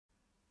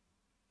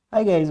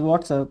Hi guys,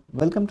 what's up?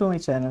 Welcome to my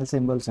channel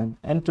Symbolson,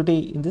 and today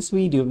in this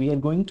video we are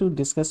going to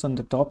discuss on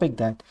the topic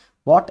that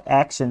what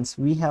actions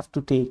we have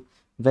to take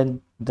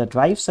when the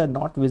drives are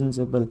not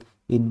visible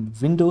in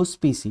Windows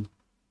PC.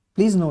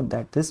 Please note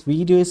that this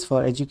video is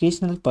for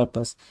educational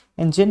purpose,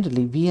 and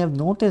generally we have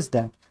noticed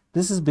that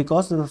this is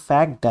because of the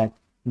fact that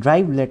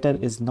drive letter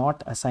is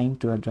not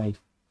assigned to a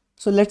drive.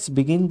 So let's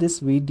begin this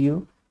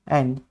video,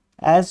 and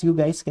as you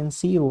guys can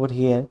see over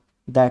here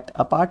that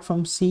apart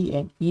from C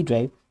and E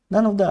drive,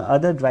 none of the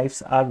other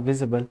drives are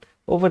visible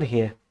over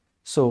here.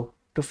 So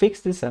to fix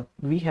this up,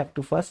 we have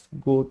to first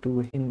go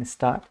to in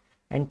start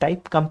and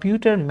type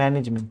computer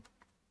management.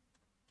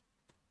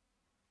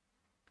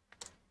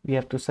 We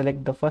have to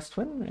select the first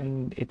one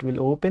and it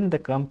will open the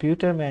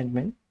computer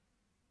management.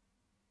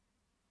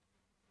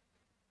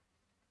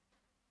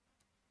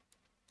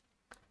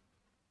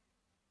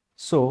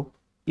 So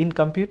in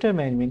computer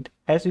management,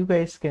 as you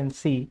guys can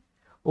see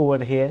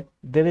over here,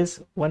 there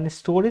is one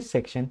storage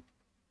section,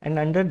 and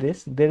under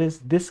this there is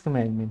disk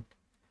management.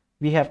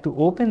 We have to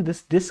open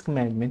this disk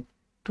management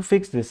to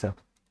fix this up.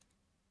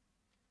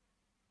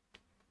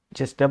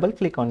 Just double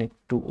click on it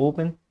to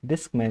open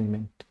disk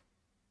management.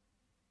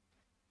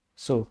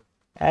 So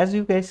as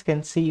you guys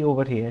can see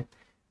over here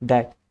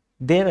that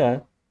there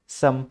are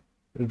some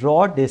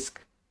raw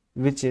disk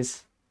which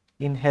is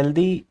in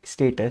healthy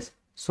status.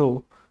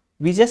 So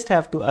we just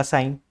have to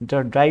assign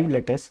the drive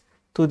letters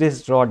to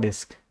this raw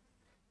disk.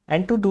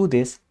 And to do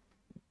this,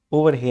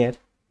 over here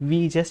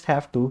we just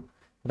have to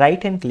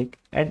right hand click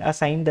and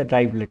assign the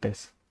drive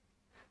letters.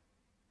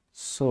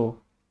 So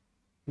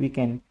we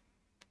can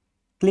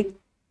click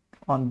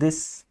on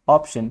this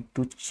option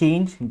to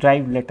change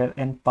drive letter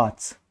and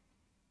paths.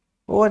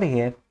 Over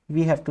here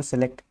we have to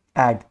select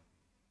add.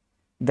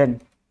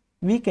 Then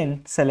we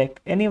can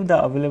select any of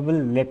the available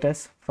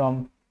letters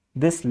from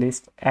this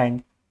list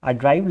and a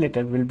drive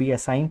letter will be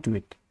assigned to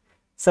it.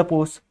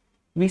 Suppose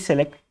we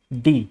select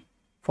D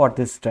for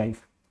this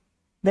drive.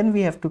 Then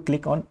we have to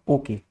click on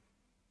OK.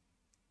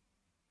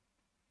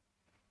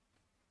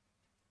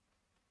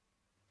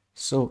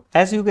 So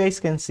as you guys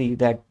can see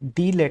that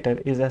D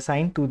letter is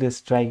assigned to this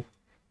drive.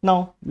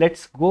 Now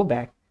let's go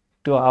back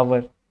to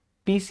our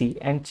PC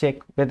and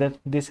check whether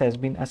this has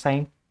been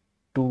assigned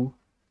to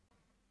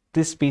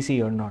this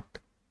PC or not.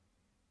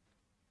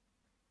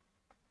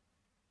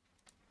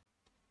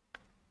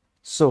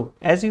 So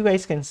as you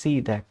guys can see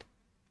that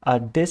a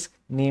disk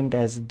named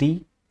as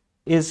D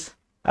is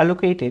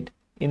allocated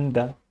in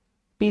the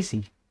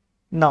PC.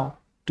 Now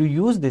to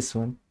use this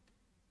one,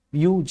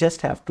 you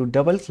just have to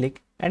double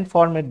click and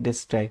format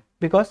this drive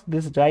because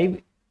this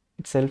drive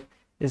itself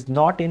is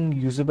not in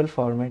usable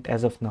format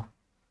as of now.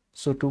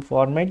 So to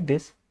format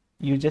this,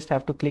 you just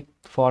have to click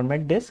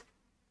format disk,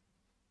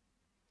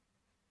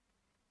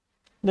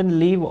 then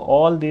leave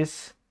all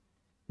these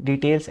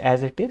details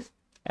as it is.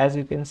 As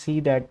you can see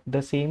that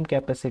the same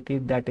capacity,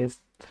 that is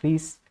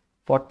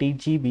 340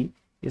 GB,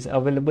 is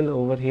available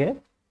over here,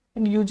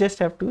 and you just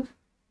have to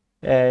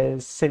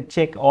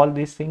check all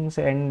these things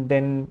and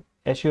then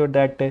assure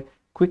that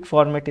quick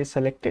format is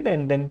selected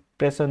and then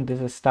press on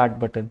this start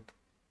button.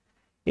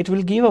 It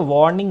will give a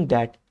warning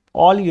that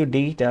all your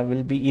data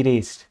will be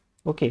erased,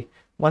 okay,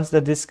 once the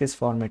disk is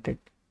formatted.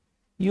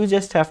 You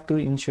just have to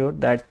ensure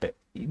that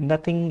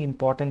nothing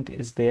important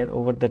is there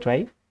over the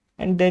drive,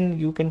 and then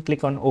you can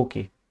click on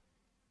OK.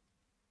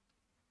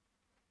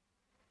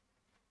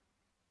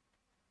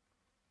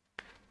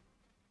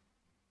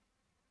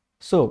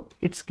 So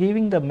it's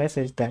giving the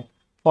message that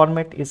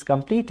format is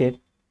completed,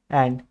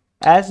 and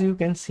as you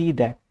can see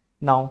that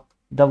now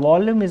the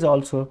volume is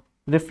also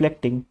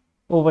reflecting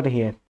over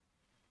here,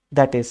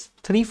 that is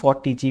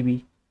 340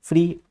 GB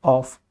free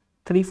of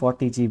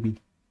 340 GB.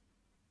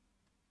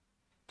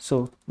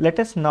 So let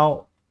us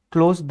now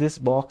close this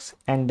box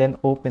and then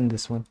open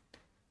this one.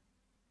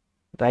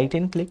 Right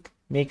hand click,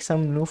 make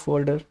some new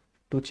folder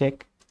to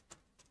check.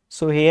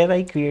 So here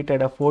I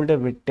created a folder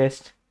with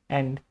test,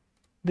 and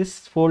this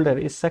folder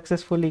is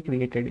successfully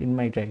created in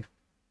my drive.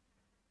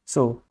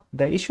 So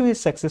the issue is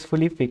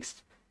successfully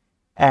fixed,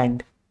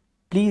 and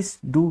please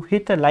do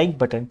hit the like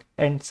button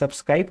and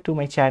subscribe to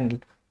my channel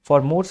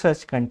for more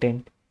such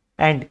content.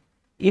 And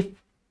if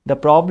the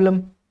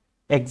problem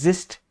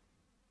exists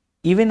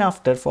even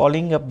after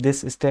following up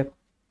this step,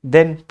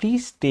 then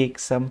please take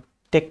some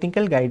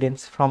technical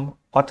guidance from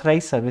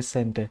Authorized Service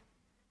Center.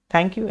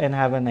 Thank you and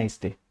have a nice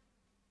day.